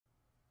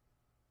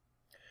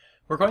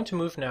We're going to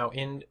move now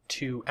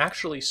into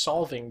actually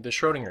solving the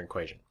Schrodinger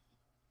equation.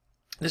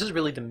 This is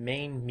really the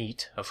main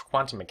meat of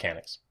quantum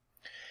mechanics.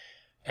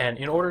 And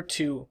in order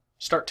to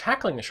start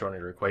tackling the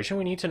Schrodinger equation,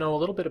 we need to know a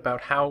little bit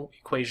about how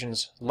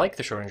equations like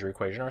the Schrodinger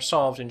equation are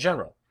solved in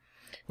general.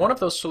 One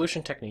of those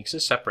solution techniques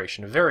is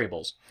separation of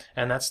variables,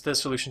 and that's the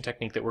solution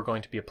technique that we're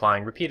going to be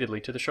applying repeatedly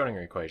to the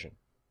Schrodinger equation.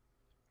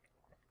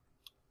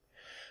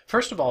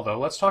 First of all, though,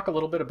 let's talk a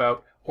little bit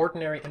about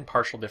ordinary and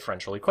partial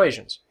differential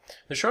equations.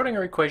 The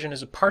Schrodinger equation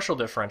is a partial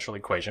differential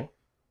equation,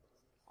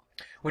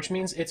 which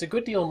means it's a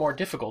good deal more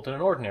difficult than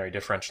an ordinary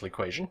differential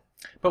equation.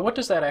 But what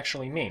does that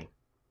actually mean?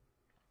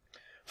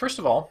 First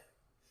of all,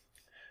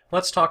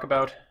 let's talk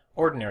about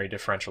ordinary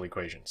differential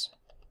equations.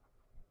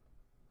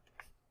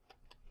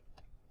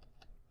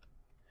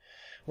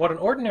 What an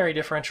ordinary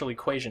differential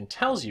equation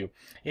tells you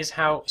is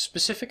how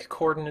specific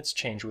coordinates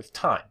change with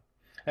time.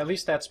 At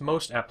least that's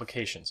most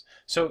applications.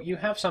 So you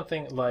have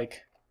something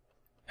like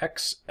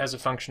x as a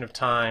function of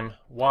time,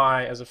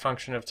 y as a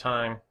function of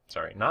time,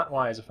 sorry, not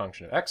y as a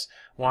function of x,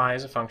 y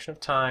as a function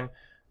of time,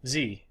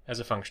 z as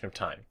a function of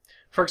time.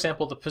 For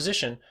example, the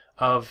position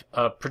of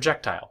a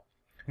projectile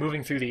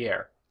moving through the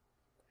air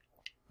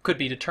could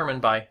be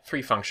determined by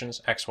three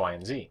functions, x, y,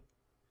 and z.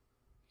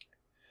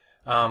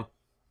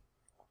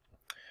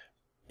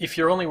 If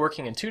you're only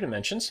working in 2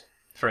 dimensions,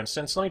 for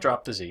instance, let me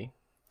drop the z,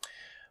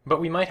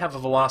 but we might have a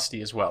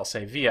velocity as well,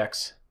 say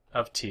vx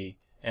of t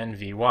and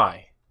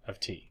vy of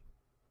t.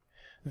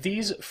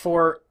 These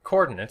four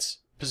coordinates,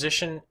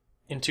 position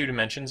in 2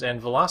 dimensions and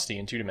velocity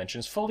in 2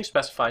 dimensions, fully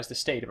specifies the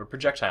state of a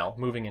projectile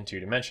moving in 2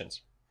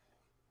 dimensions.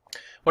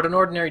 What an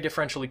ordinary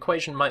differential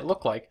equation might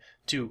look like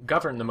to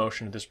govern the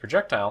motion of this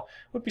projectile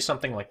would be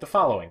something like the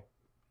following.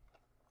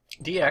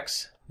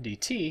 dx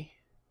dt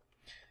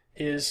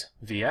is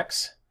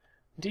vx,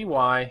 dy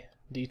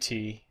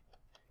dt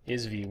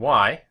is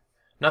vy.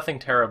 Nothing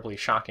terribly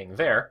shocking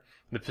there.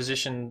 The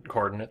position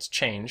coordinates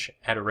change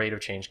at a rate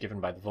of change given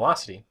by the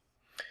velocity.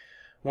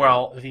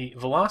 While the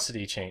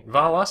velocities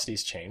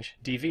change,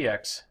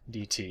 dvx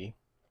dt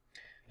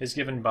is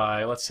given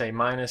by, let's say,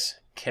 minus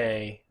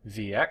k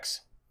vx,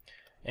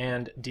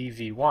 and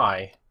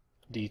dvy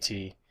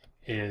dt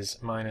is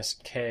minus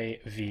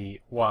kv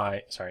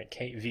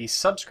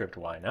subscript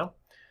y now,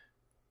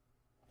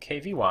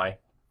 kvy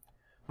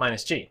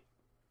minus g.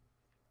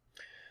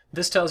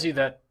 This tells you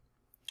that,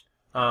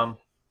 well,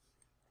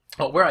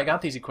 where I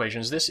got these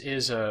equations, this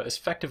is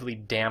effectively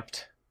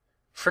damped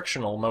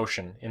frictional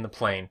motion in the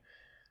plane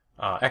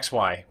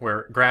xy,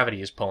 where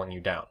gravity is pulling you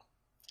down.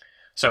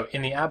 So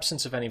in the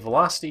absence of any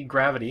velocity,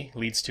 gravity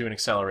leads to an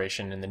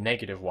acceleration in the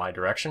negative y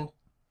direction,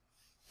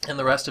 and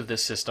the rest of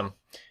this system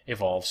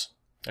evolves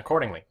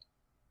accordingly.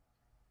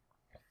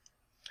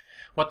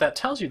 What that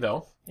tells you,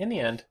 though, in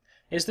the end,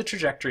 is the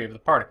trajectory of the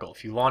particle.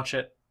 If you launch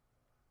it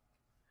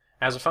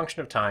as a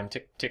function of time,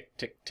 tick, tick,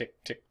 tick, tick,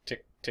 tick,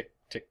 tick, tick,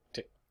 tick,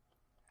 tick,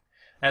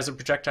 as a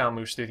projectile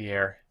moves through the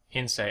air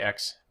in, say,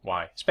 x,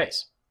 y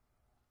space.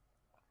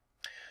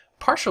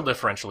 Partial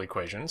differential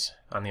equations,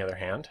 on the other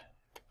hand,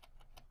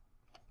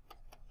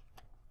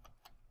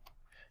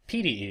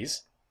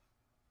 PDEs,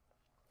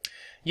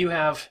 you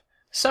have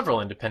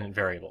several independent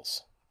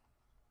variables.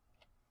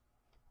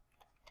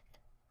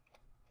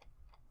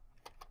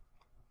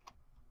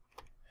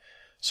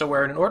 So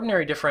where in an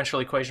ordinary differential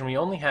equation we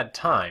only had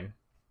time,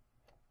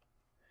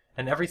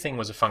 and everything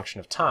was a function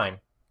of time,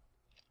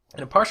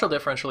 in a partial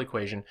differential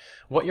equation,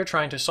 what you're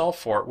trying to solve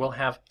for will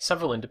have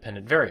several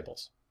independent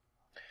variables.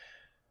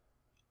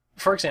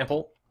 For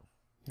example,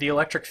 the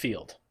electric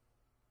field,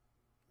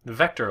 the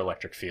vector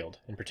electric field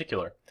in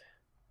particular,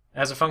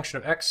 as a function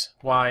of x,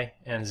 y,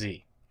 and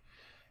z.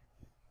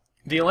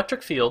 The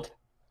electric field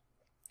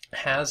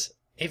has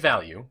a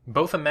value,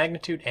 both a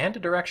magnitude and a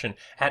direction,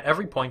 at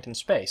every point in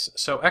space,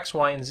 so x,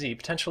 y, and z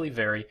potentially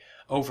vary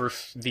over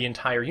the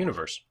entire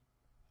universe.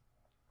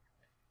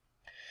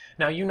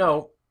 Now you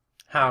know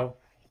how,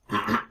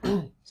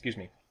 excuse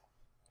me,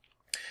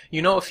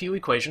 you know a few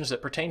equations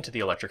that pertain to the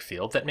electric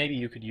field that maybe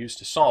you could use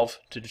to solve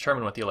to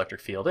determine what the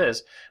electric field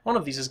is. One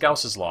of these is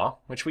Gauss's law,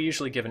 which we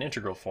usually give an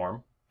integral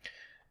form.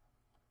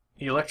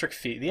 The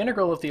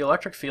integral of the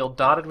electric field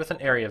dotted with an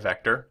area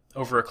vector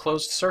over a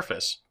closed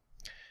surface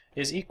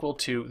is equal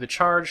to the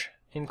charge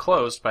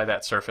enclosed by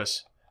that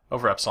surface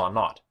over epsilon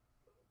naught.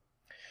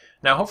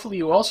 Now hopefully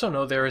you also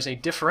know there is a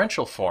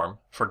differential form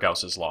for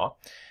Gauss's law,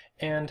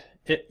 and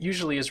it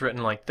usually is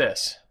written like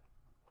this.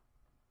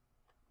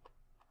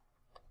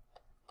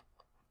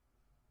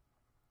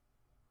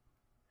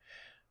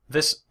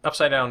 This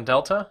upside down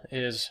delta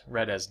is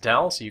read as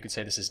del, so you could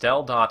say this is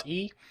del dot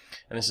E,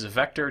 and this is a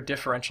vector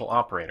differential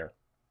operator.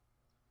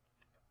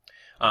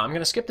 I'm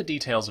going to skip the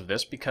details of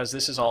this because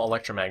this is all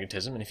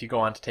electromagnetism, and if you go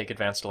on to take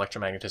advanced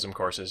electromagnetism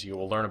courses, you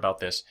will learn about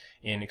this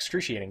in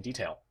excruciating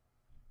detail.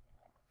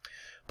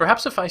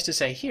 Perhaps suffice to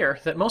say here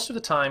that most of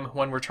the time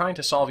when we're trying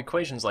to solve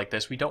equations like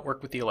this, we don't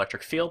work with the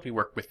electric field, we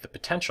work with the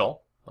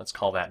potential, let's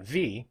call that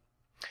V,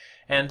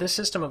 and this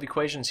system of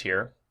equations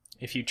here,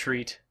 if you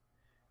treat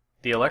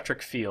the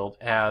electric field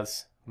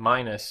as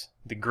minus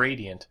the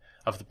gradient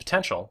of the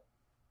potential,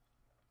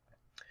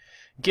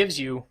 gives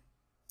you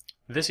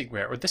this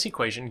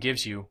equation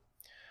gives you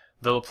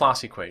the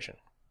Laplace equation.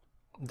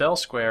 Del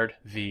squared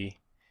V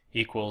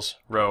equals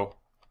rho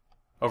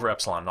over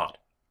epsilon naught.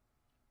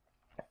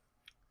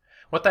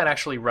 What that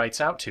actually writes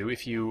out to,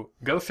 if you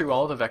go through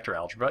all of the vector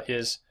algebra,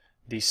 is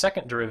the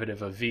second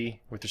derivative of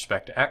v with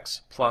respect to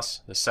x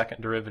plus the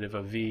second derivative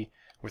of v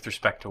with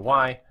respect to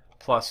y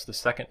plus the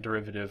second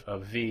derivative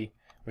of v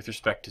with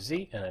respect to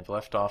z, and I've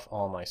left off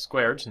all my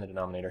squareds in the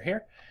denominator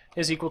here,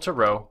 is equal to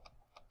rho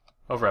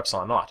over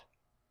epsilon naught.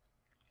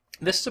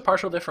 This is a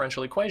partial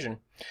differential equation,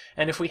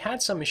 and if we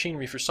had some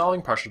machinery for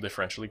solving partial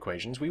differential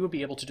equations, we would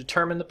be able to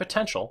determine the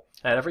potential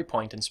at every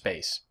point in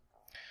space.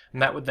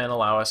 And that would then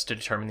allow us to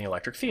determine the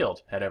electric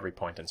field at every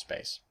point in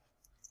space.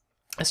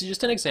 This is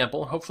just an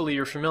example. Hopefully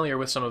you're familiar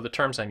with some of the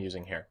terms I'm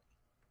using here.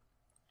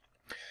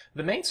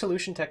 The main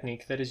solution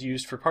technique that is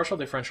used for partial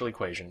differential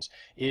equations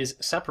is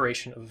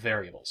separation of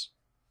variables.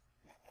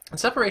 And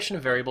separation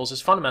of variables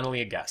is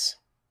fundamentally a guess.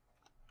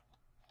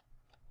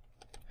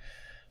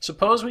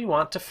 Suppose we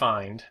want to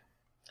find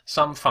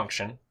some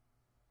function.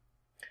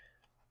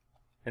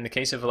 In the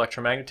case of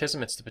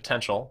electromagnetism, it's the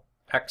potential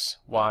x,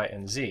 y,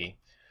 and z.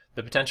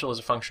 The potential is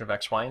a function of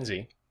x, y, and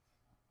z.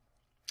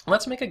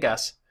 Let's make a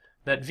guess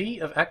that v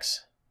of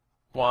x,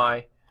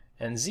 y,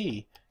 and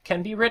z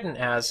can be written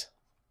as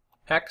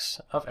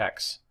x of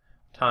x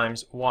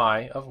times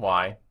y of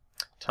y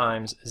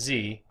times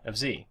z of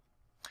z.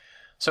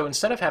 So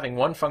instead of having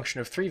one function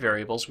of three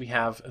variables, we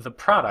have the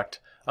product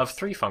of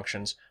three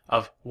functions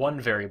of one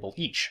variable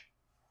each.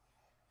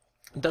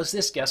 Does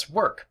this guess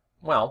work?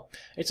 Well,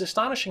 it's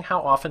astonishing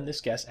how often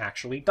this guess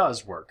actually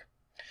does work.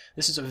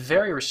 This is a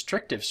very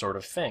restrictive sort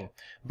of thing,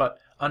 but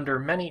under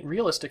many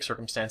realistic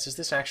circumstances,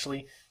 this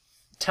actually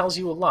tells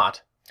you a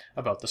lot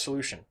about the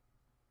solution.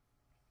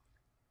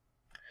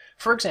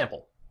 For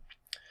example,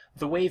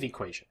 the wave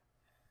equation.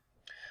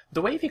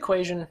 The wave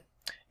equation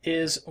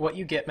is what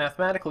you get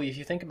mathematically if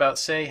you think about,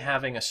 say,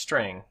 having a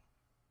string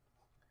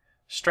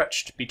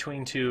stretched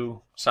between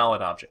two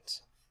solid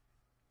objects.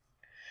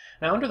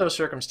 Now, under those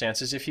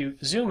circumstances, if you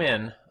zoom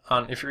in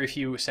on, if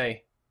you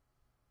say,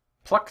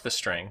 pluck the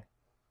string,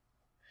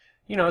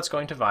 you know it's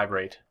going to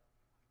vibrate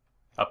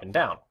up and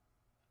down.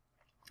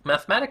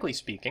 Mathematically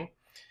speaking,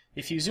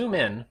 if you zoom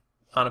in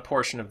on a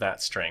portion of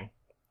that string,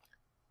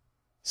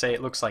 say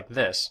it looks like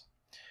this,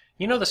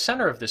 you know the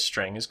center of this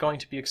string is going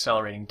to be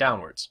accelerating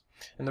downwards.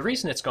 And the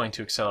reason it's going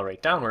to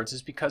accelerate downwards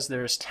is because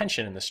there is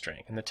tension in the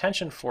string, and the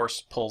tension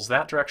force pulls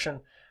that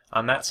direction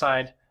on that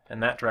side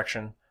and that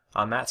direction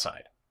on that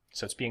side.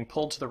 So it's being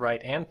pulled to the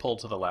right and pulled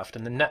to the left,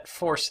 and the net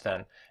force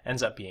then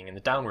ends up being in the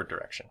downward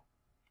direction.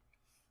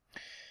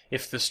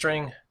 If the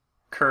string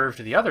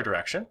curved the other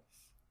direction,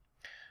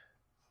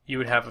 you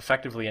would have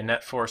effectively a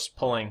net force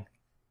pulling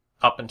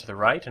up and to the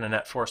right, and a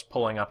net force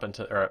pulling up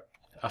into, or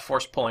a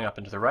force pulling up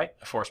into the right,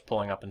 a force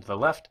pulling up into the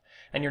left,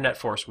 and your net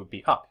force would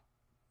be up.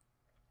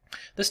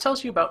 This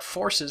tells you about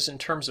forces in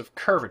terms of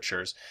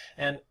curvatures,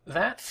 and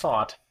that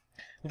thought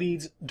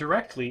leads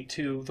directly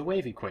to the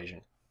wave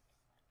equation.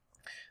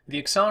 The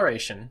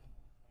acceleration,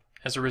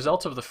 as a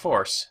result of the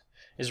force,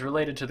 is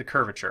related to the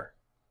curvature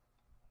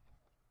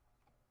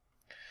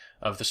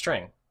of the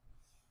string.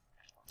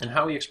 And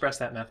how we express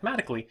that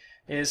mathematically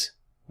is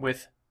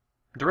with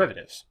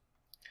derivatives.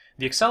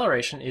 The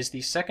acceleration is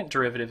the second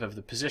derivative of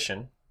the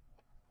position.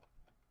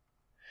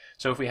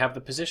 So if we have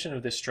the position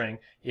of this string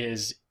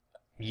is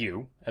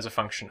u as a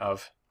function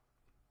of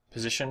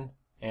position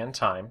and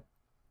time,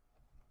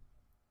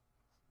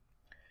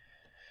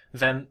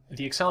 then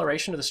the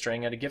acceleration of the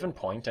string at a given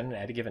point and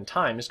at a given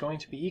time is going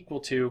to be equal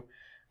to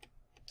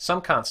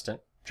some constant,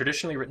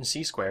 traditionally written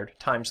c squared,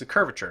 times the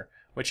curvature,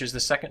 which is the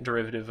second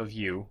derivative of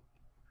u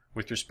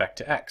with respect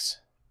to x.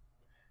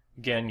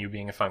 Again, u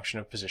being a function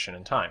of position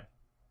and time.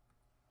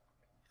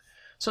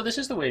 So this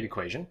is the wave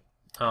equation.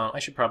 I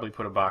should probably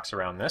put a box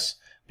around this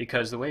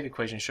because the wave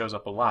equation shows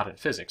up a lot in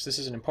physics. This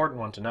is an important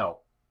one to know.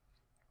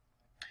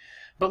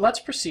 But let's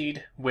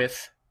proceed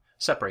with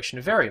separation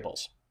of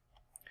variables.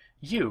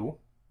 U,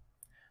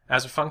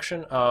 as a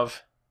function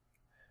of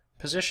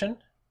position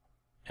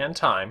and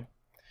time,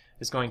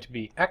 is going to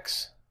be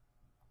x,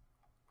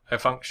 a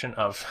function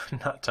of,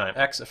 not time,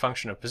 x a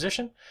function of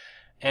position,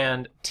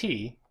 and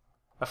t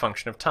a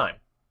function of time.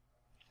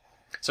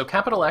 So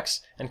capital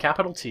X and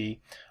capital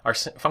T are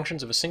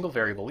functions of a single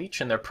variable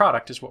each, and their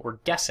product is what we're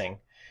guessing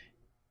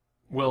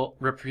will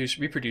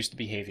reproduce the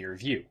behavior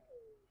of u.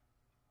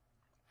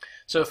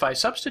 So if I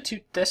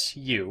substitute this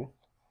u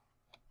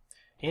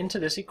into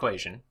this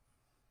equation,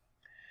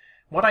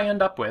 what I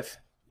end up with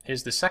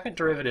is the second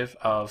derivative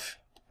of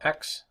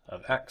x,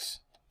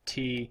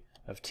 t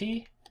of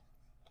t,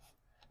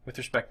 with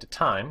respect to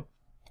time,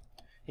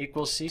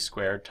 equals c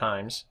squared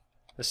times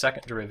the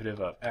second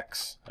derivative of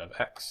x,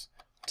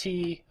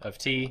 t of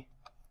t,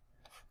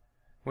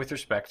 with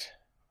respect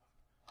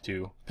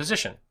to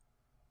position.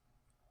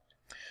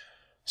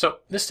 So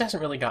this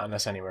hasn't really gotten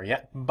us anywhere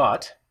yet,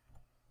 but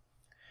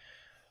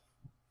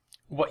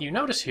what you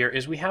notice here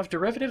is we have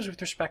derivatives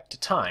with respect to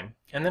time,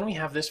 and then we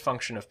have this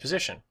function of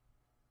position.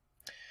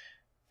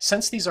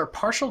 since these are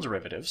partial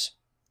derivatives,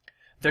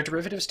 they're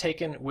derivatives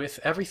taken with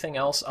everything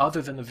else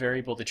other than the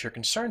variable that you're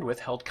concerned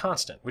with held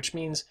constant, which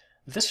means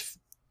this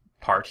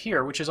part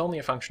here, which is only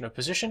a function of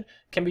position,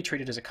 can be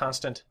treated as a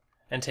constant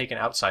and taken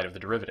outside of the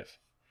derivative.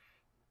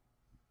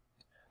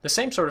 The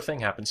same sort of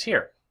thing happens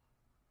here.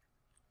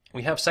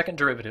 We have second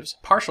derivatives,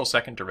 partial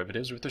second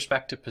derivatives with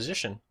respect to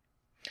position,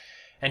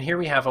 and here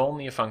we have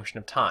only a function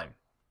of time,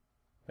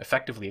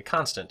 effectively a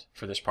constant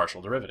for this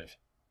partial derivative,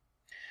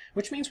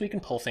 which means we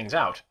can pull things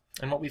out.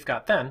 And what we've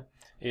got then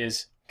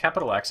is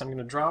capital X. I'm going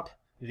to drop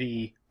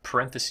the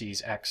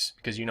parentheses x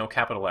because you know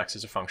capital X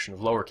is a function of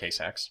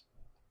lowercase x.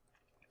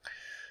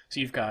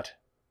 So you've got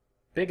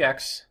big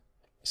X,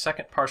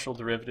 second partial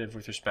derivative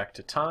with respect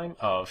to time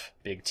of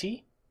big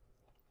T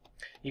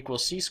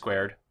equals c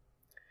squared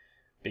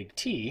big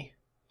T,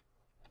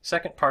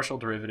 second partial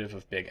derivative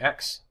of big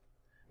X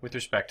with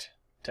respect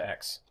to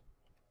x.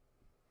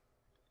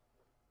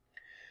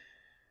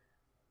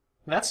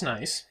 That's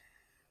nice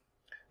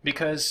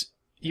because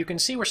you can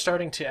see we're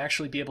starting to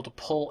actually be able to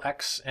pull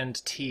x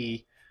and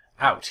t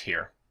out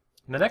here.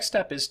 And the next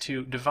step is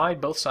to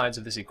divide both sides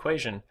of this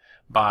equation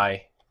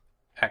by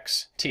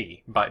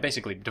xt, by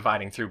basically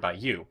dividing through by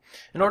u.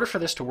 In order for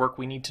this to work,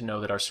 we need to know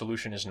that our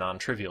solution is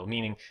non-trivial,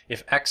 meaning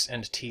if x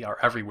and t are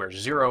everywhere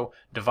 0,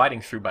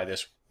 dividing through by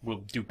this will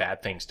do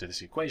bad things to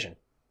this equation.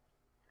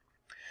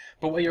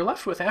 But what you're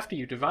left with after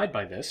you divide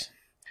by this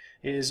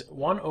is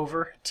 1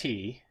 over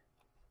t,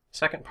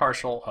 second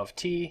partial of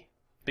t,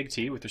 big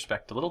T with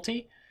respect to little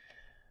t,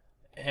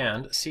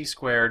 and c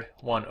squared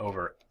 1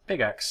 over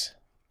big X,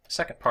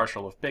 second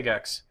partial of big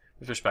X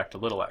with respect to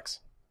little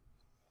x.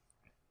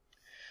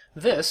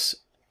 This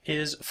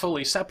is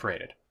fully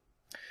separated.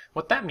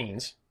 What that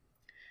means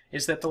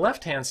is that the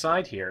left-hand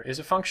side here is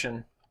a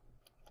function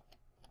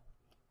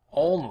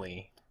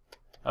only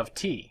of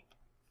t,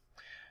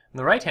 and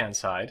the right-hand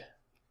side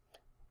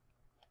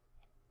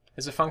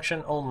is a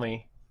function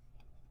only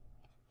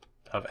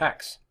of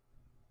x.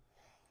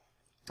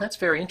 That's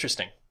very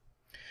interesting.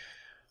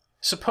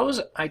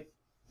 Suppose I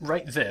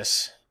write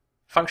this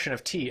function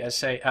of t as,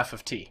 say, f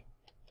of t.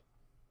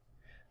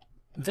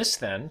 This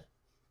then,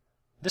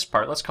 this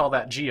part, let's call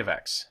that g of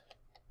x.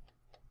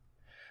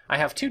 I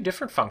have two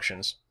different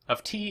functions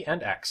of t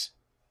and x.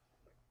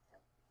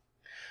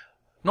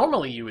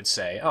 Normally you would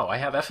say, oh, I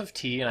have f of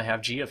t and I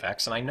have g of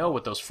x, and I know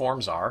what those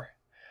forms are.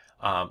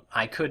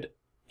 I could,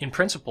 in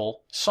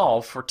principle,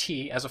 solve for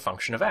t as a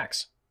function of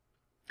x.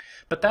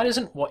 But that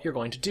isn't what you're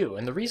going to do,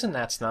 and the reason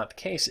that's not the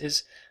case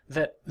is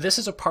that this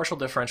is a partial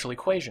differential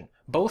equation.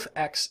 Both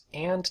x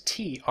and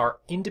t are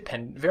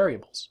independent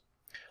variables.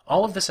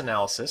 All of this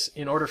analysis,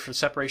 in order for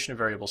separation of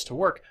variables to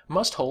work,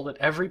 must hold at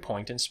every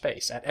point in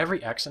space, at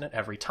every x and at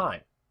every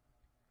time.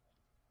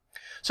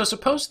 So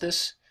suppose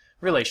this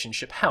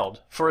relationship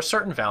held for a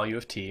certain value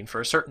of t and for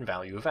a certain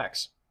value of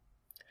x.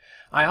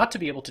 I ought to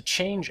be able to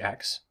change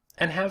x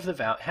and have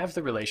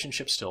the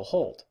relationship still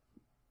hold.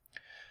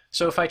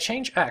 So if I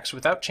change x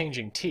without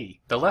changing t,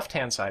 the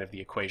left-hand side of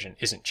the equation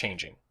isn't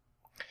changing.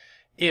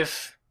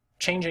 If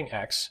changing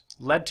x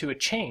led to a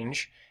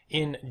change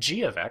in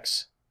g of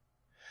x,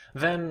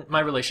 then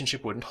my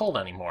relationship wouldn't hold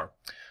anymore.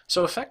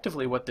 So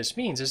effectively what this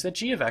means is that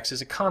g of x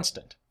is a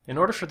constant. In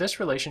order for this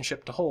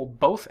relationship to hold,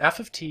 both f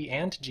of t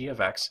and g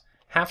of x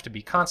have to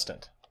be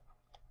constant.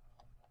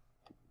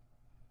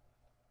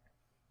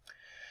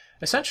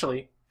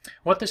 Essentially,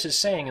 what this is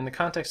saying in the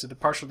context of the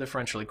partial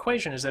differential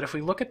equation is that if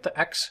we look at the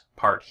x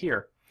part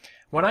here,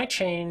 when I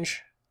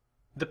change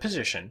the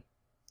position,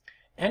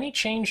 any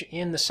change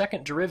in the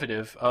second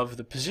derivative of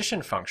the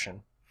position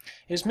function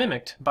is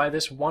mimicked by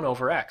this 1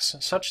 over x,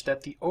 such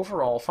that the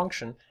overall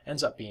function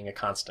ends up being a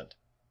constant.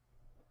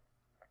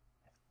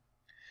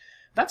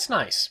 That's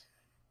nice,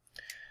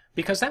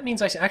 because that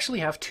means I actually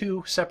have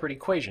two separate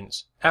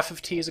equations. F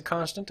of t is a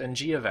constant and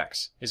g of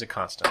x is a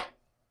constant.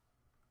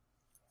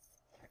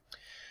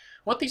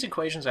 What these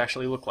equations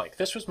actually look like.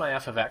 This was my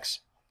f of x,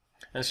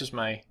 and this was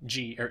my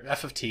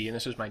f of t, and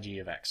this was my g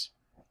of x.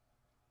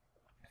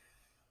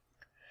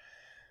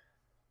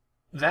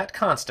 That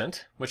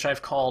constant, which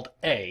I've called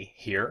a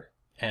here,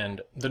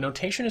 and the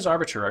notation is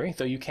arbitrary,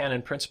 though you can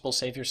in principle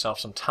save yourself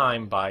some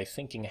time by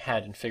thinking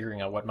ahead and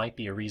figuring out what might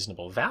be a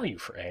reasonable value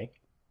for a.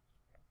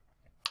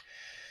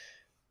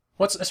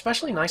 What's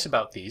especially nice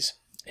about these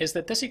is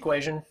that this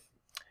equation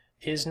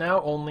is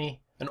now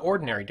only an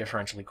ordinary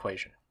differential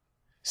equation.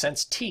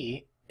 Since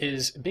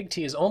big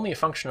T is only a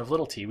function of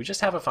little t, we just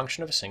have a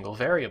function of a single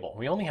variable.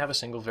 We only have a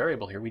single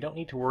variable here. We don't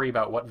need to worry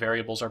about what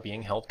variables are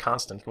being held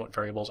constant and what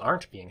variables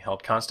aren't being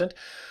held constant.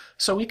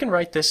 So we can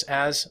write this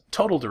as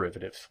total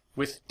derivative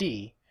with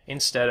d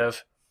instead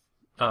of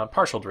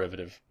partial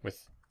derivative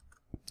with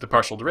the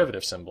partial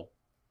derivative symbol.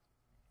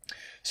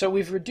 So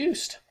we've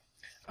reduced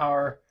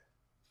our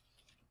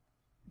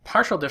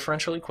partial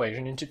differential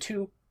equation into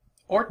two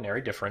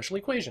ordinary differential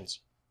equations.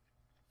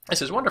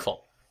 This is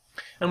wonderful.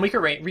 And we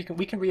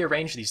can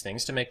rearrange these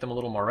things to make them a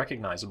little more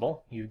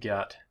recognizable. You've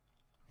got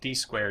d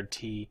squared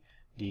t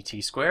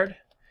dt squared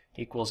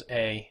equals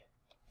a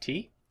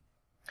t,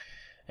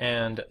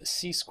 and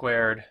c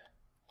squared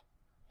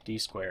d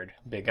squared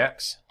big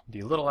X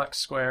d little x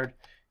squared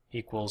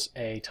equals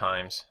a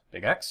times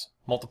big X,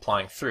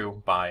 multiplying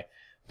through by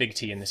big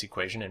T in this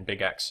equation and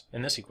big X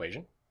in this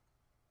equation.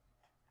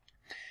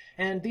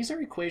 And these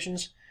are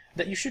equations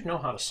that you should know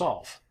how to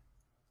solve.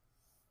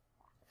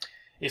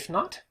 If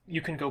not,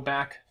 you can go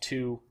back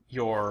to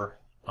your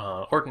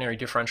ordinary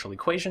differential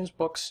equations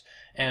books,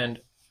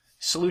 and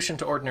solution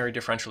to ordinary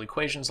differential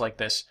equations like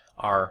this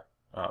are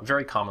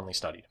very commonly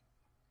studied.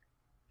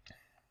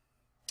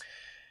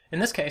 In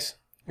this case,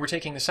 we're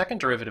taking the second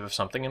derivative of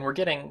something and we're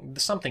getting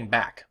the something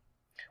back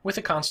with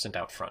a constant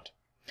out front.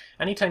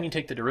 Anytime you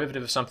take the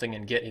derivative of something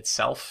and get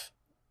itself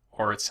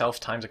or itself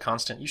times a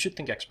constant, you should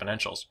think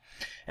exponentials.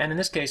 And in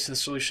this case, the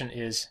solution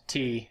is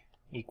t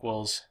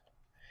equals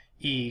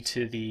e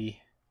to the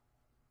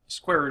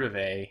square root of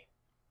a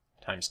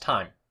times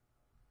time.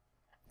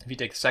 If you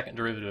take the second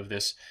derivative of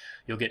this,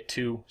 you'll get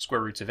two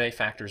square roots of a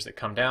factors that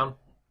come down,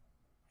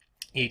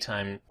 e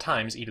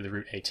times e to the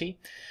root at,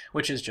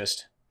 which is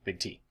just big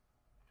T.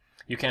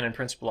 You can, in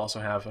principle, also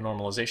have a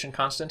normalization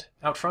constant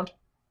out front.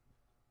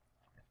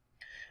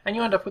 And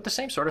you end up with the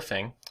same sort of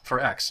thing for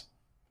x.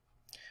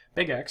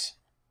 Big X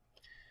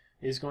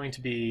is going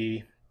to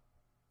be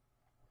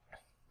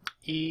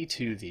e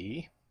to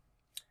the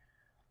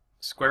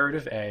square root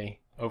of a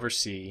over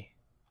c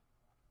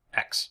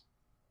x,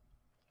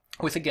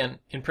 with, again,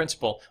 in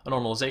principle, a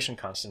normalization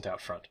constant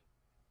out front.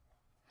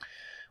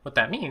 What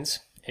that means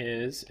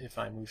is, if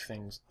I move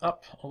things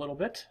up a little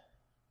bit,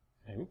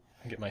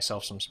 get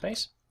myself some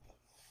space,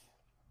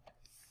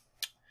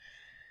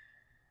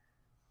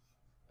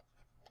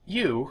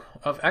 u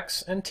of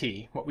x and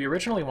t, what we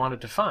originally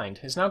wanted to find,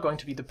 is now going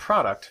to be the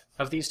product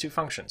of these two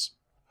functions.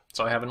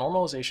 So I have a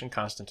normalization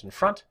constant in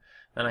front,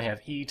 then I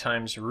have e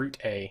times root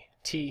a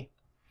t,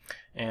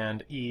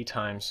 and e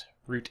times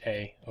root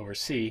a over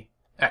c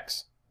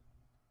x.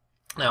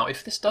 Now,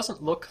 if this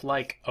doesn't look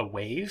like a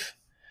wave,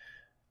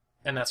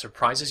 and that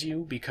surprises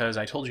you because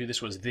I told you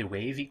this was the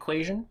wave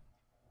equation,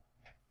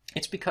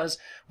 it's because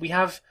we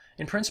have,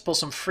 in principle,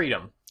 some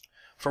freedom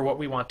for what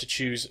we want to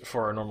choose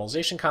for our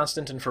normalization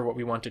constant and for what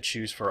we want to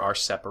choose for our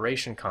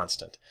separation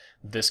constant,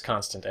 this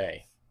constant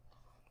a.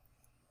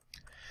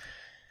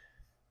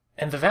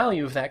 And the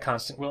value of that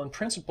constant will, in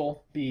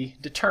principle, be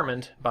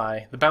determined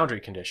by the boundary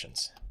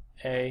conditions.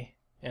 A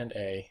and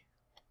a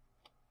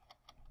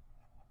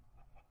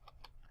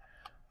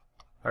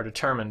are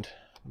determined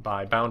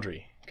by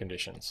boundary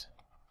conditions.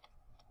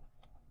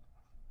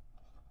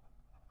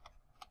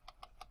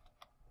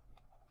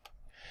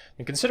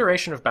 The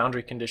consideration of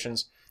boundary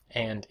conditions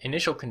and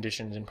initial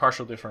conditions in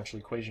partial differential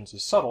equations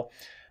is subtle,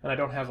 and I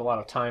don't have a lot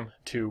of time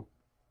to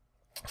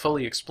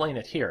fully explain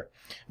it here.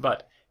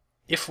 But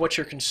if what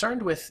you're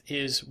concerned with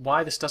is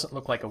why this doesn't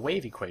look like a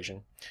wave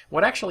equation,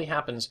 what actually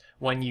happens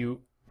when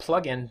you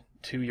plug in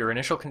to your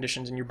initial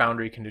conditions and your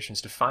boundary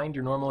conditions to find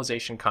your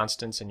normalization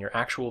constants and your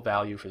actual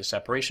value for the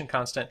separation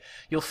constant,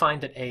 you'll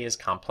find that a is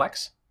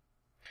complex.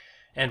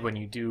 And when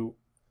you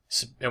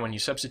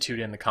substitute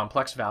in the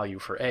complex value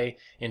for a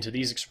into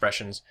these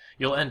expressions,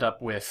 you'll end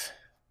up with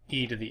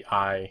e to the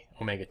I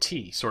omega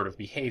t sort of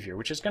behavior,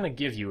 which is going to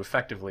give you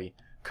effectively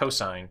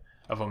cosine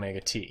of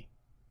omega t,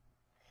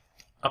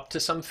 up to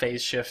some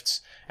phase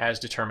shifts as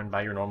determined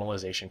by your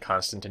normalization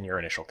constant and your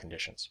initial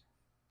conditions.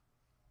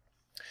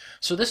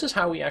 So this is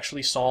how we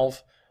actually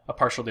solve a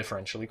partial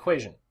differential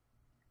equation.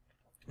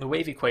 The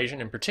wave equation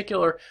in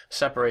particular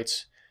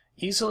separates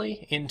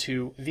easily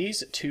into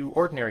these two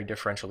ordinary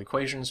differential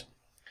equations,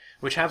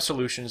 which have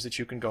solutions that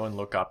you can go and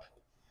look up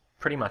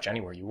pretty much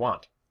anywhere you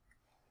want.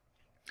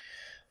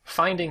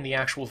 Finding the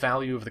actual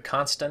value of the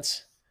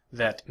constants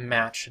that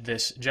match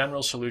this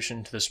general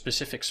solution to the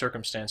specific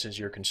circumstances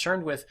you're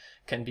concerned with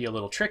can be a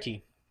little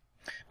tricky.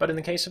 But in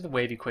the case of the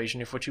wave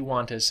equation, if what you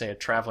want is, say, a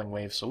traveling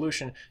wave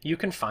solution, you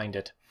can find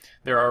it.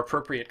 There are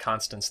appropriate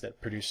constants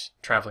that produce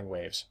traveling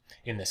waves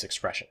in this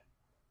expression.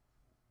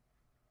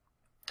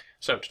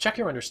 So, to check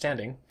your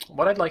understanding,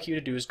 what I'd like you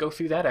to do is go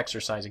through that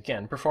exercise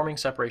again, performing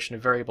separation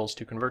of variables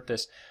to convert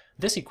this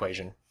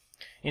equation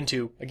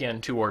into,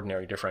 again, two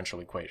ordinary differential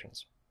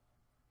equations.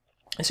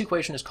 This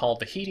equation is called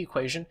the heat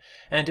equation,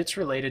 and it's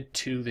related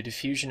to the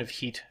diffusion of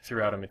heat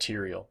throughout a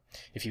material.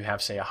 If you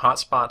have, say, a hot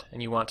spot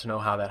and you want to know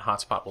how that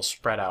hot spot will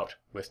spread out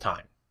with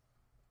time.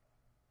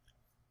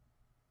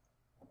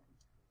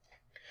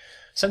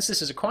 Since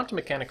this is a quantum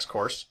mechanics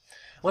course,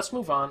 let's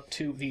move on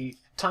to the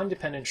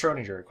time-dependent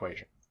Schrodinger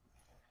equation.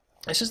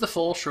 This is the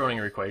full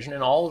Schrodinger equation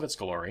in all of its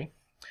glory,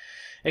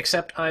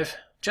 except I've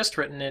just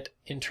written it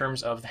in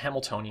terms of the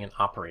Hamiltonian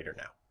operator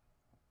now.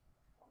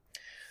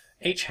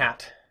 H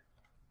hat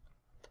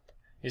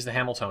is the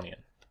Hamiltonian.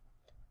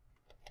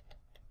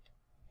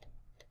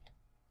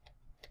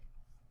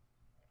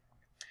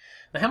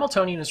 The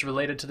Hamiltonian is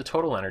related to the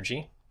total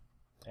energy.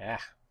 I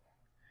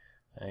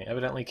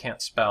evidently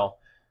can't spell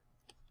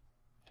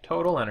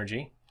total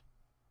energy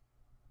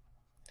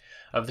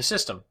of the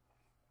system.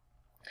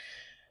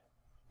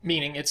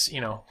 Meaning it's,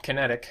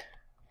 kinetic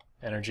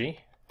energy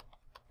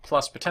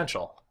plus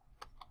potential.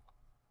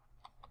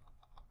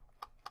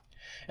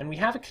 And we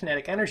have a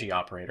kinetic energy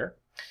operator,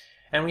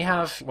 And we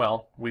have,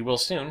 well, we will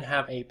soon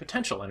have a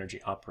potential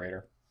energy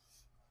operator.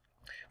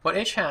 What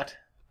h hat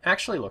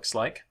actually looks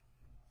like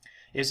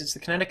is it's the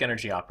kinetic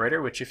energy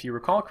operator, which, if you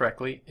recall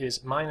correctly,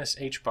 is minus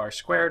h bar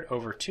squared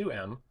over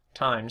 2m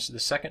times the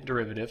second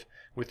derivative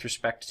with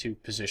respect to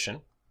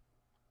position.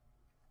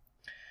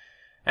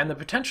 And the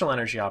potential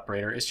energy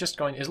operator is just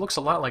it looks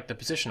a lot like the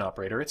position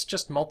operator. It's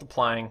just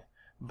multiplying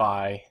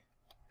by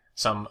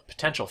some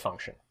potential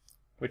function,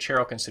 which here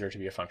I'll consider to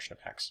be a function of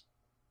x.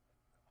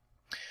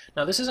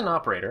 Now this is an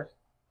operator,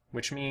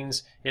 which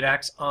means it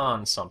acts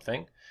on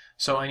something,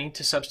 so I need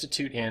to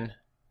substitute in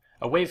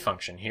a wave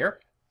function here.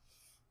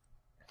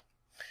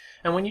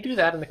 And when you do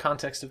that in the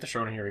context of the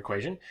Schrodinger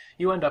equation,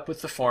 you end up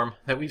with the form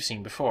that we've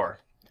seen before.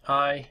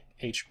 I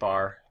h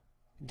bar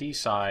d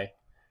psi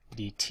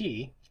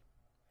dt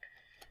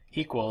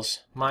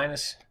equals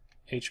minus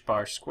h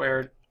bar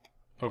squared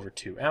over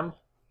 2m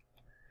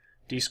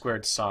d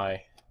squared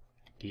psi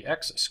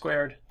dx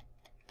squared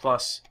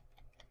plus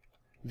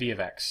v of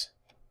x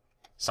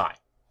psi.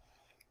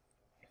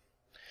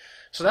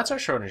 So that's our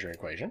Schrodinger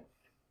equation.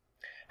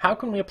 How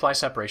can we apply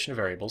separation of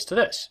variables to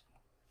this?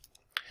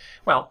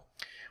 Well,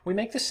 we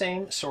make the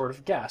same sort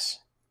of guess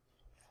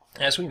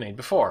as we made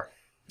before.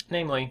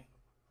 Namely,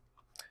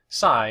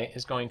 psi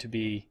is going to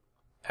be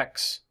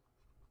xt,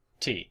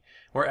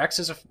 where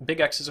big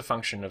X is a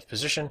function of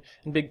position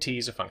and big T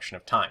is a function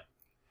of time.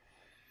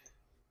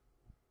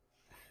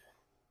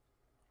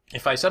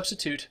 If I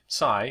substitute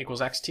psi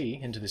equals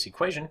xt into this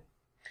equation,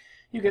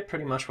 you get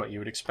pretty much what you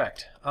would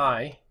expect.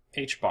 I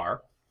h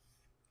bar.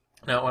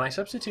 Now when I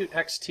substitute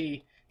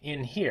xt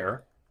in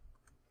here,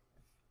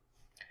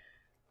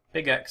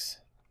 big X,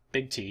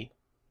 big T,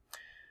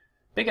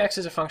 big X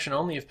is a function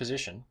only of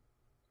position,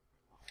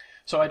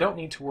 so I don't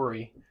need to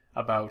worry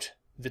about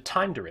the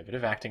time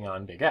derivative acting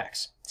on big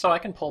X. So I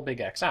can pull big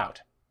X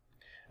out,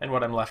 and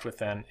what I'm left with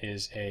then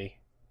is a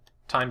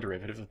time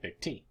derivative of big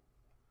T.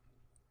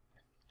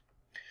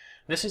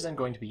 This is then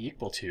going to be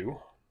equal to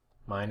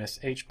minus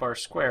h bar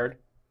squared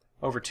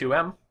over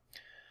 2m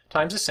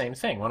times the same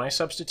thing. When I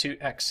substitute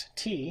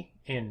xt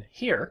in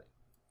here,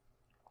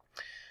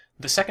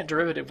 the second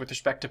derivative with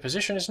respect to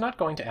position is not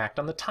going to act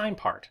on the time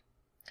part.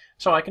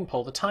 So I can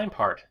pull the time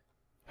part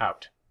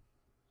out.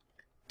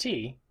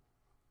 T,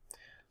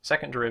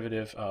 second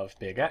derivative of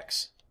big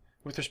X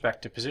with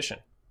respect to position.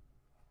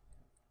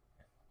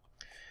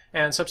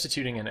 And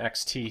substituting an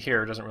xt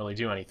here doesn't really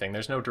do anything.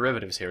 There's no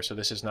derivatives here, so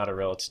this is not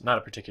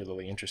a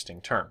particularly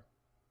interesting term.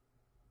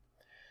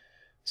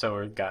 So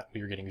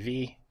we were getting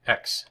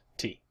vxt.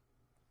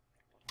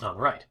 All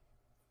right.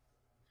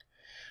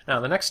 Now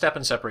the next step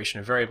in separation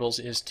of variables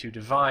is to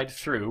divide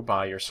through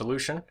by your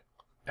solution,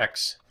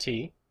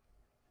 xt,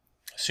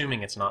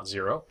 assuming it's not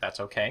 0, that's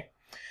okay.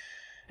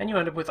 And you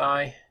end up with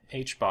I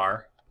h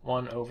bar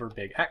 1 over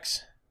big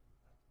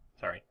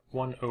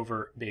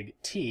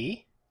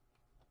T,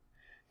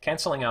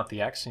 canceling out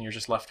the x, and you're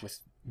just left with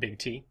big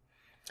T.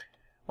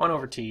 1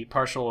 over t,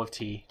 partial of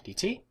t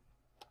dt.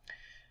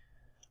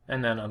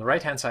 And then on the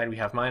right-hand side, we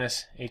have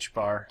minus h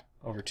bar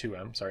over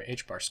 2m,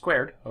 h bar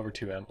squared over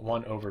 2m,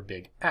 1 over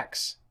big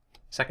X,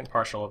 second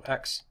partial of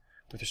x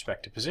with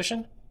respect to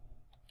position,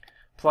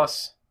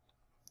 plus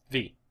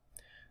v.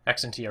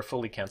 X and t are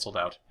fully canceled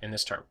out in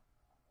this term.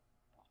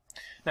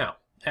 Now,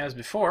 as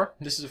before,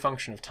 this is a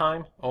function of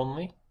time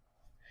only,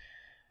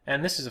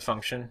 and this is a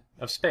function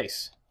of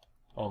space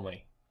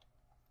only,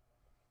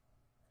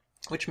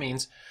 which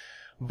means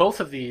both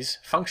of these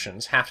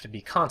functions have to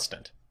be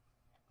constant.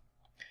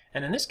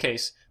 And in this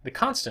case, the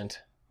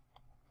constant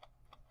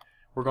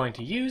we're going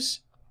to use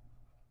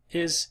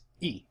is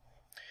E.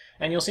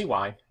 And you'll see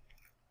why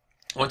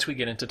once we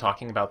get into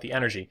talking about the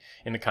energy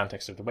in the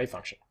context of the wave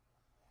function.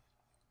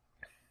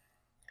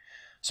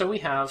 So we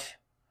have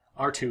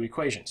our two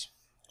equations.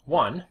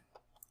 One,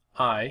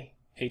 I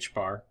h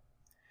bar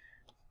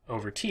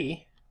over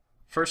t,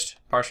 first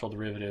partial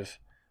derivative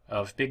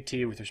of big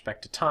T with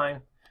respect to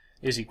time,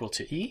 is equal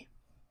to E.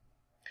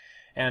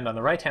 And on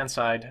the right-hand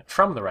side,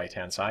 from the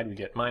right-hand side, we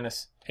get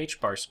minus h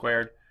bar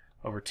squared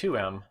over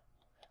 2m,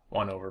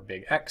 1 over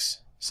big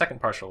X,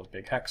 second partial of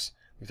big X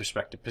with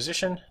respect to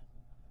position,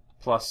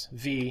 plus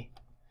V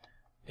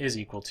is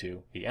equal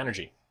to the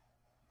energy.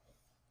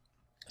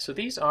 So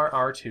these are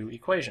our two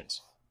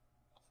equations.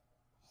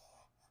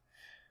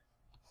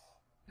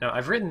 Now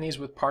I've written these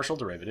with partial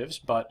derivatives,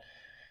 but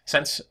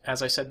since,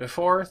 as I said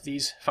before,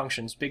 these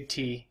functions big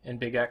T and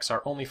big X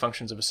are only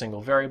functions of a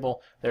single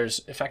variable,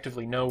 there's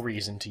effectively no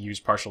reason to use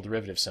partial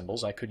derivative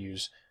symbols. I could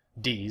use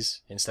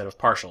d's instead of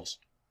partials.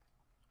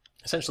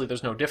 Essentially,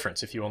 there's no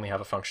difference if you only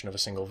have a function of a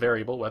single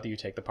variable, whether you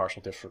take the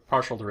partial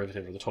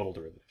derivative or the total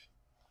derivative.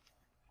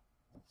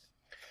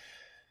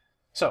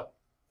 So,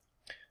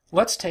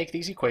 let's take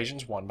these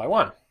equations one by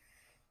one.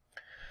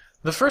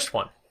 The first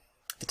one,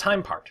 the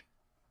time part.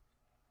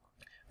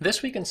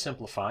 This we can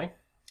simplify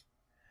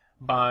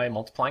by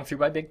multiplying through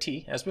by big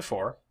T, as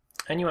before,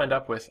 and you end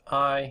up with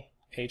I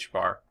h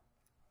bar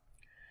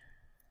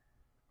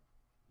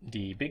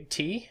d big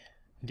T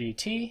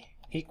dt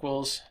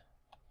equals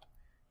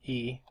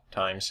E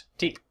times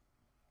t.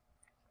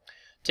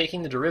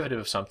 taking the derivative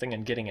of something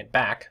and getting it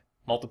back,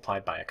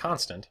 multiplied by a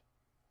constant,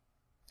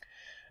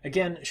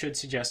 again should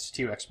suggest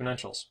two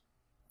exponentials.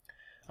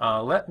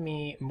 Let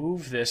me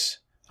move this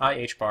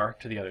IH bar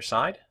to the other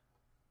side.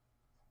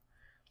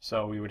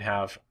 So we would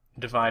have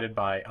divided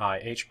by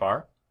IH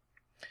bar.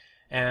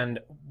 And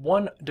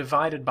 1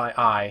 divided by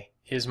I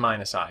is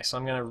minus I. So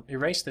I'm going to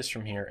erase this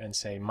from here and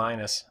say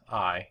minus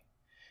I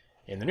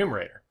in the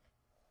numerator.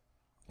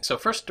 So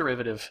first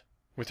derivative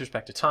with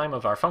respect to time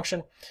of our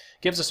function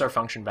gives us our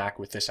function back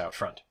with this out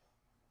front.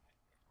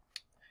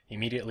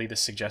 Immediately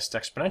this suggests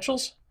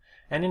exponentials,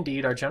 and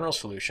indeed our general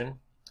solution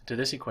to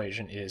this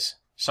equation is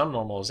some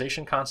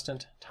normalization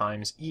constant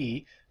times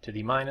e to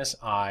the minus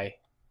I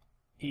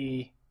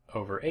e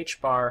over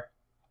h bar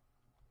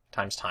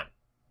times time.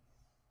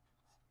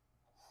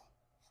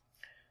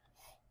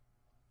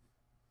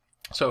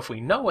 So if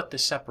we know what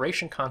this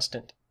separation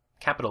constant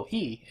capital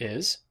E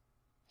is,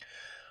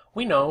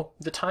 we know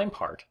the time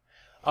part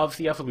of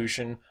the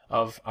evolution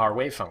of our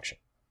wave function.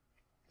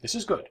 This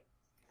is good.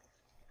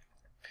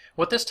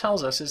 What this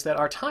tells us is that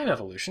our time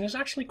evolution is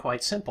actually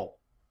quite simple.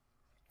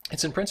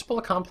 It's in principle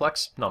a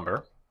complex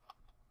number.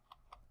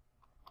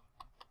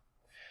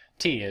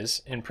 T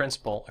is, in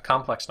principle, a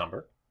complex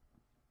number.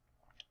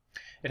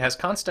 It has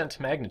constant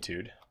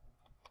magnitude.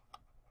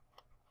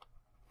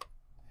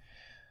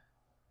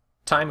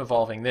 Time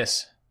evolving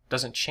this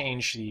doesn't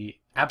change the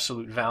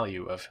absolute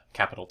value of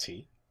capital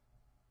T.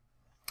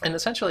 And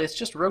essentially it's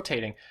just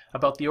rotating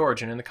about the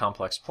origin in the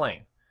complex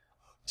plane.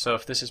 So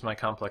if this is my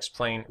complex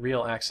plane,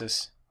 real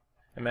axis,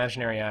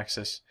 imaginary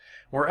axis,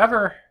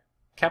 wherever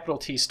capital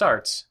T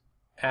starts,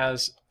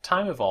 as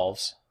time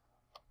evolves,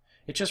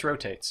 it just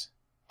rotates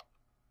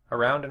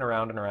around and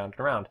around and around and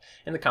around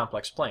in the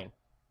complex plane.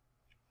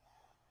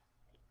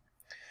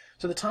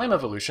 So the time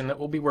evolution that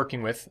we'll be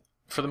working with,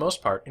 for the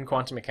most part, in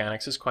quantum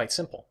mechanics is quite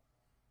simple.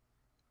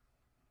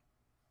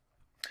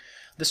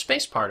 The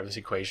space part of this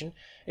equation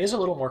is a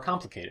little more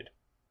complicated.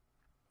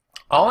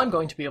 All I'm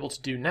going to be able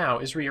to do now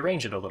is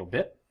rearrange it a little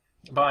bit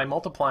by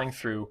multiplying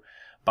through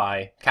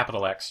by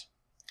capital X,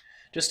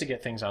 just to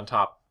get things on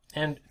top,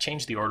 and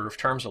change the order of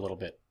terms a little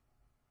bit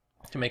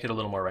to make it a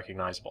little more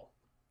recognizable.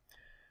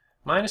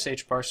 Minus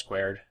h bar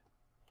squared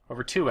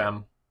over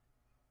 2m,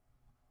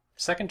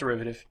 second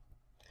derivative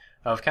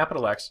of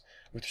capital X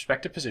with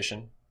respect to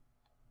position,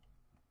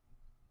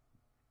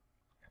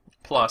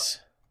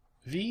 plus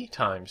v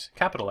times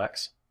capital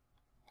X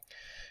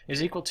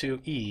is equal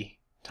to e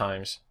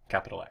times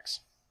capital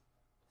X.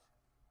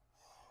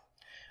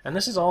 And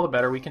this is all the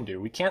better we can do.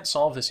 We can't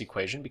solve this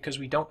equation because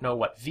we don't know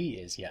what v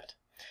is yet.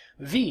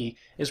 V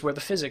is where the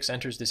physics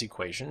enters this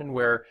equation and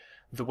where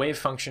the wave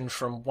function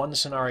from one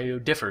scenario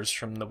differs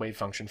from the wave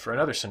function for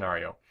another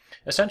scenario.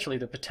 Essentially,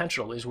 the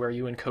potential is where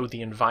you encode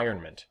the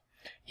environment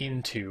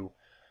into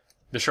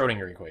the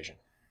Schrodinger equation.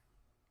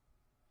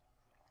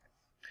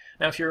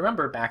 Now, if you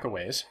remember back a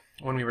ways,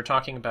 when we were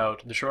talking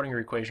about the Schrodinger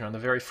equation on the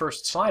very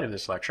first slide of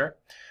this lecture,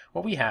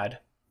 what we had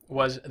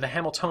was the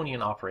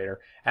Hamiltonian operator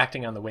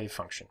acting on the wave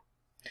function.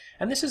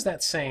 And this is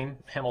that same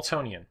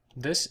Hamiltonian.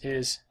 This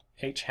is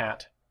h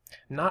hat,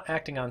 not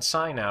acting on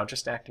psi now,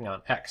 just acting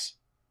on x.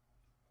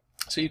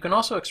 So you can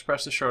also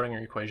express the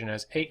Schrodinger equation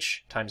as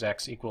h times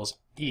x equals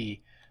e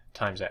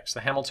times x.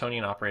 The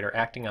Hamiltonian operator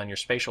acting on your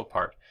spatial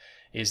part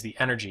is the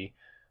energy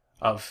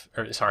of,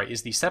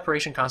 is the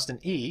separation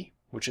constant E,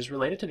 which is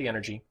related to the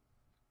energy,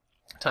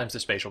 times the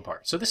spatial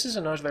part. So this is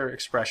another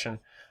expression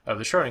of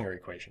the Schrodinger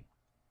equation.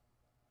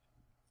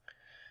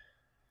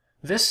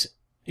 This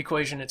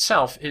equation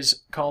itself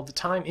is called the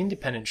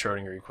time-independent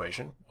Schrodinger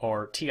equation,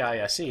 or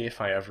TISE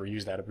if I ever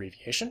use that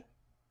abbreviation.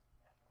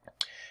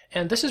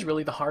 And this is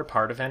really the hard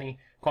part of any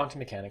quantum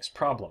mechanics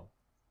problem.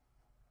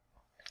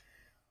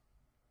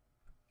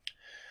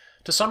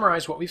 To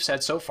summarize what we've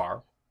said so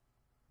far,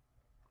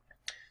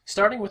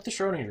 starting with the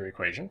Schrodinger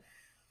equation,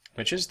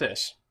 which is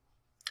this: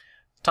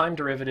 time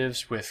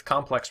derivatives with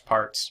complex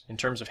parts in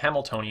terms of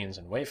Hamiltonians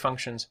and wave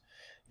functions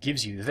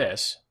gives you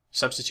this,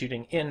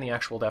 substituting in the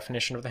actual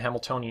definition of the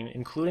Hamiltonian,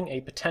 including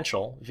a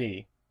potential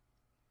v.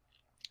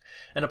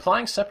 And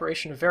applying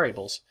separation of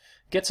variables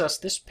gets us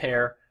this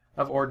pair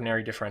of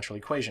ordinary differential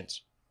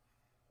equations.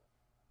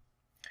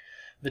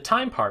 The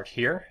time part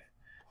here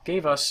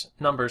gave us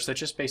numbers that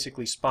just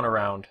basically spun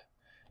around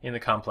in the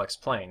complex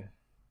plane.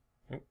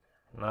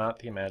 Not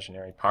the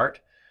imaginary part.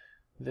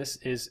 This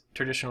is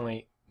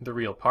traditionally the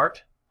real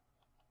part,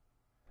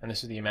 and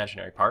this is the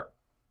imaginary part.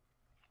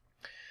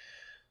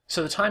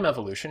 So the time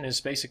evolution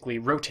is basically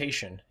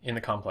rotation in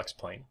the complex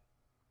plane.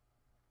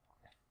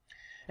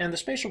 And the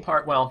spatial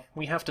part, well,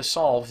 we have to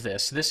solve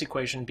this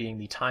equation being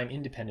the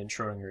time-independent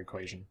Schrodinger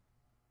equation.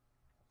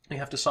 We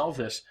have to solve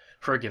this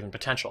for a given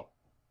potential.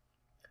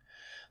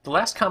 The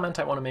last comment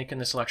I want to make in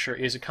this lecture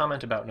is a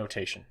comment about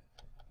notation.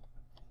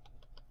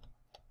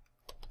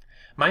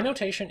 My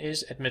notation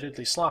is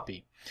admittedly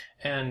sloppy,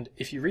 and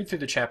if you read through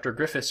the chapter,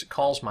 Griffiths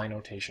calls my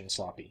notation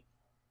sloppy.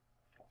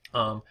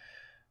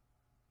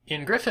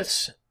 In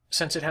Griffiths,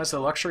 since it has the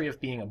luxury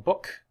of being a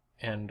book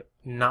and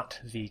not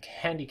the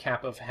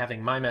handicap of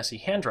having my messy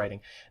handwriting,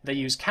 they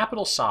use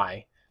capital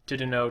Psi to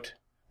denote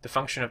the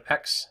function of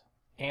x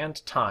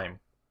and time.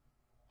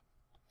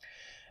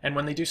 And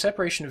when they do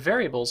separation of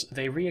variables,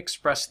 they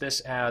re-express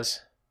this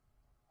as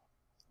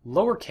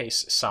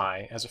lowercase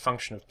psi as a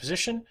function of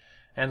position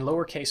and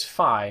lowercase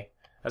phi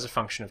as a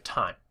function of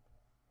time.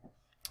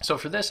 So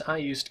for this I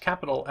used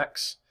capital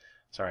X,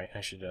 sorry,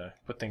 I should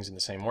put things in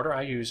the same order.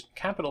 I used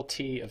capital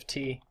T of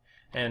t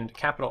and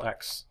capital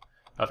X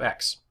of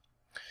x,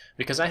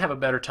 because I have a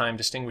better time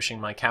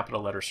distinguishing my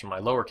capital letters from my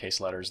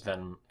lowercase letters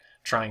than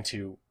trying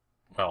to,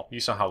 well, you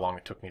saw how long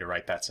it took me to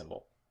write that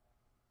symbol.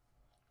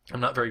 I'm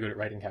not very good at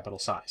writing capital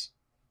psis.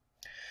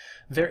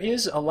 There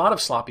is a lot of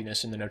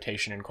sloppiness in the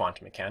notation in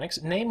quantum mechanics,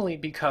 namely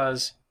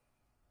because,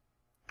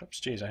 oops,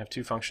 geez, I have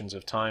two functions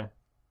of time.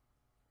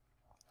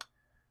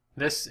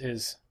 This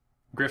is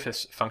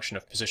Griffith's function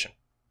of position.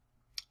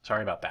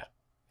 Sorry about that.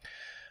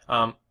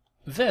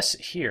 This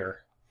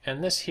here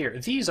and this here,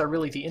 these are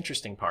really the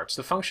interesting parts,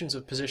 the functions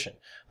of position,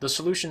 the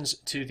solutions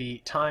to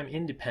the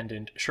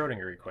time-independent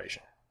Schrodinger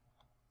equation.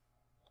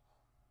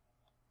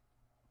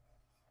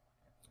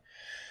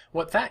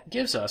 What that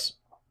gives us,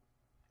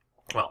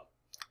 well,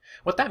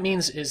 what that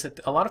means is that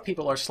a lot of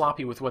people are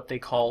sloppy with what they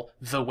call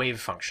the wave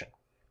function.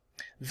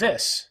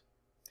 This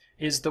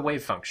is the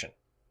wave function.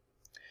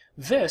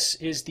 This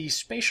is the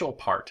spatial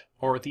part,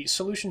 or the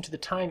solution to the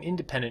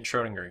time-independent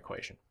Schrodinger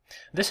equation.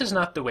 This is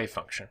not the wave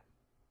function.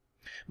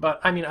 But,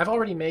 I mean, I've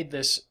already made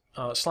this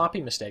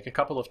sloppy mistake a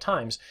couple of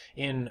times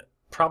in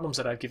problems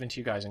that I've given to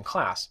you guys in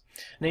class.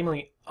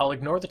 Namely, I'll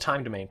ignore the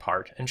time domain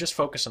part and just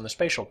focus on the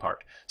spatial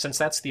part, since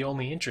that's the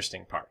only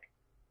interesting part.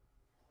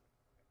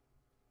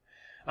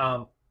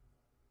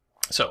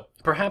 So,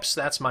 perhaps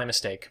that's my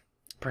mistake.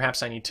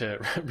 Perhaps I need to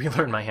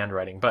relearn my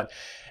handwriting. But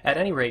at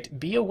any rate,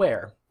 be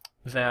aware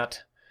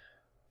that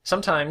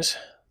sometimes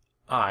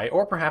I,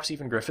 or perhaps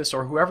even Griffiths,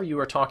 or whoever you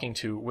are talking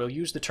to, will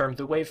use the term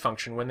the wave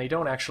function when they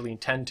don't actually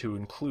intend to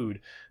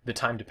include the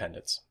time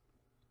dependence.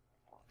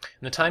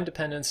 And the time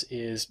dependence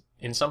is,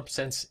 in some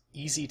sense,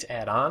 easy to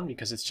add on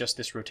because it's just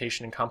this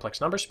rotation in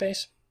complex number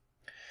space.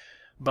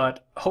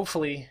 But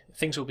hopefully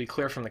things will be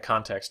clear from the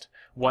context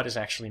what is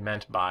actually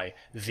meant by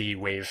the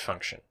wave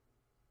function.